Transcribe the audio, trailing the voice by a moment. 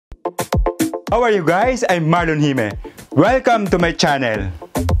How are you guys? I'm Marlon Gime. Welcome to my channel.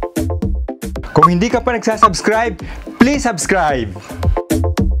 Kung hindi ka pa nagsasubscribe, please subscribe.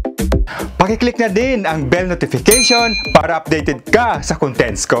 Pakiclick na din ang bell notification para updated ka sa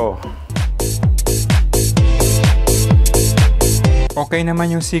contents ko. Okay naman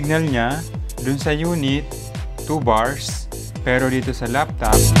yung signal niya. Dun sa unit, 2 bars. Pero dito sa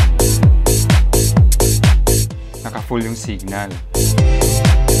laptop, naka-full yung signal.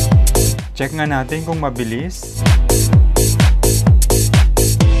 Check nga natin kung mabilis.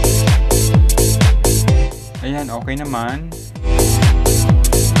 Ayan, okay naman.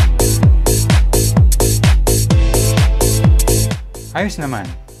 Ayos naman.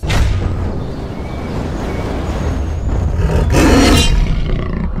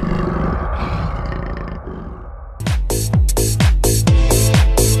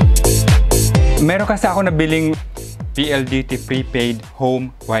 Meron kasi ako nabiling PLDT Prepaid Home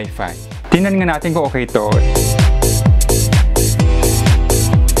Wifi. Tingnan nga natin kung okay ito.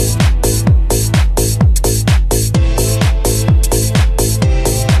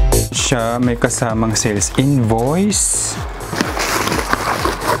 Siya may kasamang sales invoice.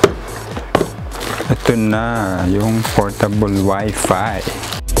 Ito na yung portable Wi-Fi.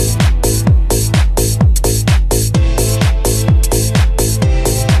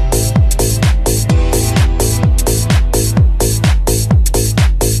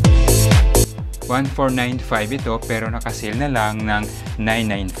 $1,495 ito pero nakasale na lang ng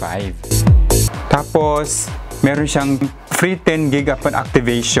 $995. Tapos meron siyang free 10 gig upon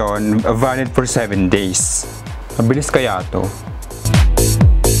activation, valid for 7 days. Mabilis kaya to?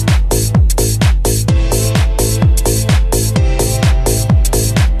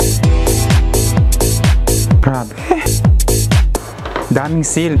 Grabe. Daming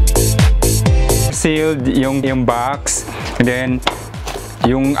seal. Sealed yung box, and then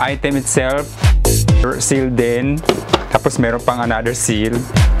yung item itself sealed din. Tapos meron pang another seal.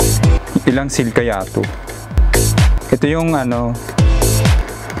 Ilang seal kaya to? Ito yung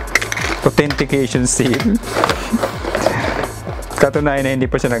authentication seal. Katunayan na hindi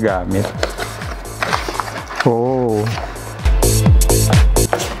pa siya nagamit. Oh.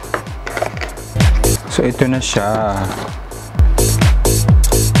 So ito na siya.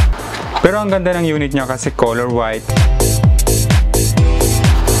 Pero ang ganda ng unit niya kasi color white.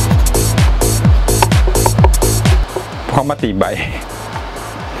 Mukhang matibay.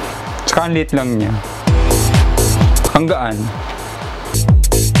 Tsaka ang liit lang niya. Ang gaan.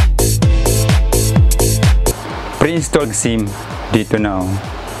 Pre-installed SIM. Dito na.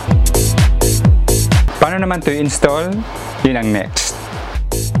 Paano naman to install? Yun ang next.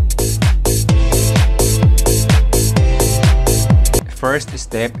 First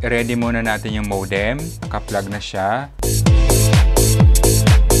step, ready muna natin yung modem. Naka-plug na siya.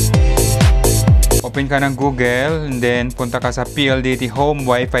 Open ka ng Google, and then punta ka sa PLDT Home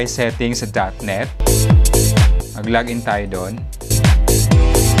Wifi settings sa .net. Mag-login tayo doon.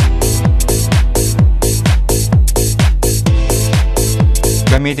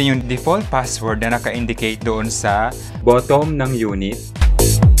 Gamitin yung default password na naka-indicate doon sa bottom ng unit.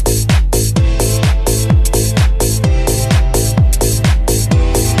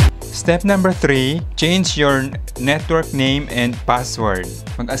 Step number 3, change your network name and password.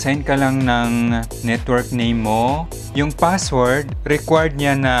 Mag-assign ka lang ng network name mo. Yung password, required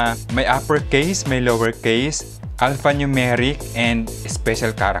niya na may uppercase, may lowercase, alphanumeric, and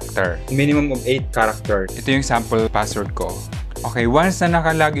special character. Minimum of 8 characters. Ito yung sample password ko. Okay, once na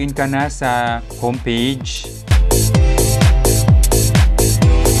naka-login ka na sa homepage,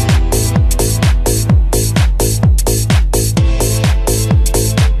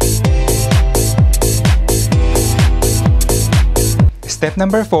 step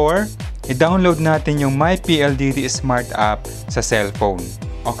number 4, i-download natin yung My PLDT Smart App sa cellphone.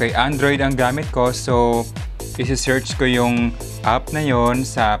 Okay, Android ang gamit ko, so isi-search ko yung app na yon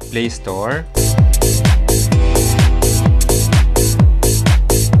sa Play Store.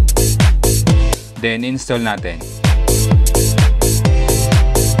 Then, install natin.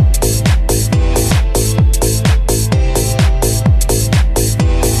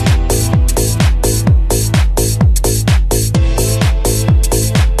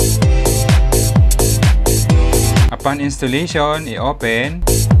 Upon installation, i-open.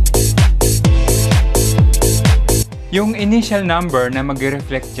 Yung initial number na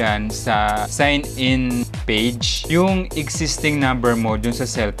mag-reflect dyan sa sign-in page, yung existing number mo dun sa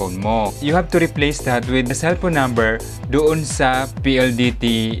cellphone mo. You have to replace that with the cellphone number doon sa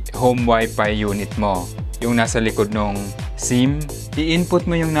PLDT Home Wi-Fi unit mo. Yung nasa likod ng SIM. I-input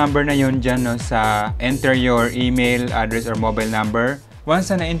mo yung number na yun dyan, no, sa enter your email address or mobile number.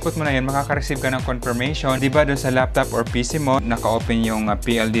 Once na na-input mo na yan, makaka-receive ka ng confirmation. Diba doon sa laptop or PC mo, naka-open yung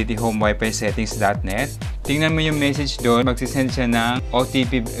PLDT Home Wifi settings.net. Tingnan mo yung message doon, magsisend siya ng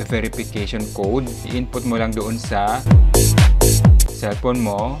OTP verification code. I-input mo lang doon sa cellphone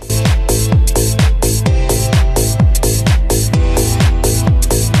mo.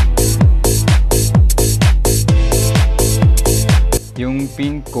 Yung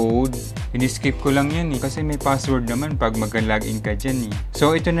PIN code, in-skip ko lang yan kasi may password naman pag mag-login ka dyan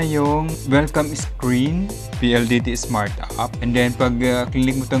So ito na yung welcome screen, PLDT Smart App. And then pag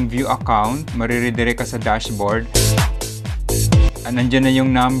click mo tong view account, mariredirect ka sa dashboard. Nandyan na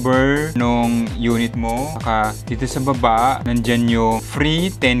yung number nung unit mo. Saka dito sa baba, nandyan yung free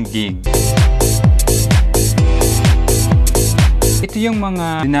 10 gig. Ito yung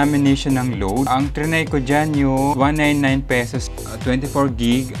mga denomination ng load. Ang trinay ko dyan yung 199 pesos, 24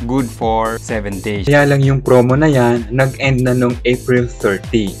 gig, good for 7 days. Kaya lang yung promo na yan, nag-end na nung April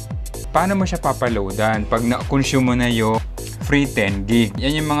 30. Paano mo siya papaloadan pag na-consume mo na yung free 10 gig?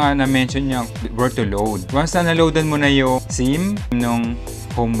 Yan yung mga na-mention niya where to load. Once na na-loadan mo na yung SIM nung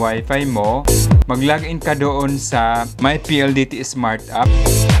home wifi mo, mag-login ka doon sa My PLDT Smart App.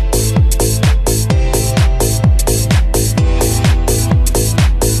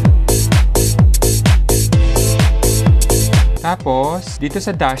 Tapos, dito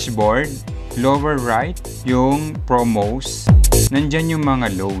sa dashboard, lower right, yung promos, nandyan yung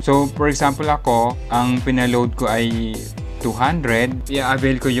mga load. So, for example ako, ang pinaload ko ay 200.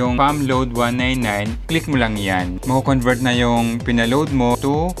 I-avail ko yung PAM load 199. Click mo lang yan. Mako-convert na yung pinaload mo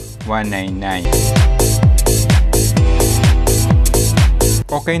to 199.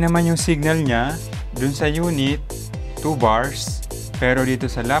 Okay naman yung signal niya. Dun sa unit, 2 bars. Pero dito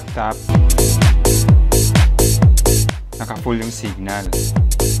sa laptop, naka-full yung signal.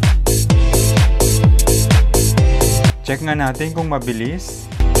 Check nga natin kung mabilis.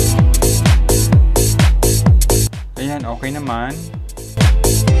 Ayan, okay naman.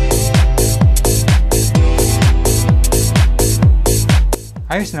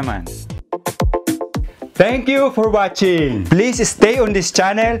 Ayos naman. Thank you for watching. Please stay on this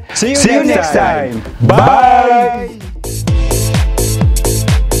channel. See you next time. Bye!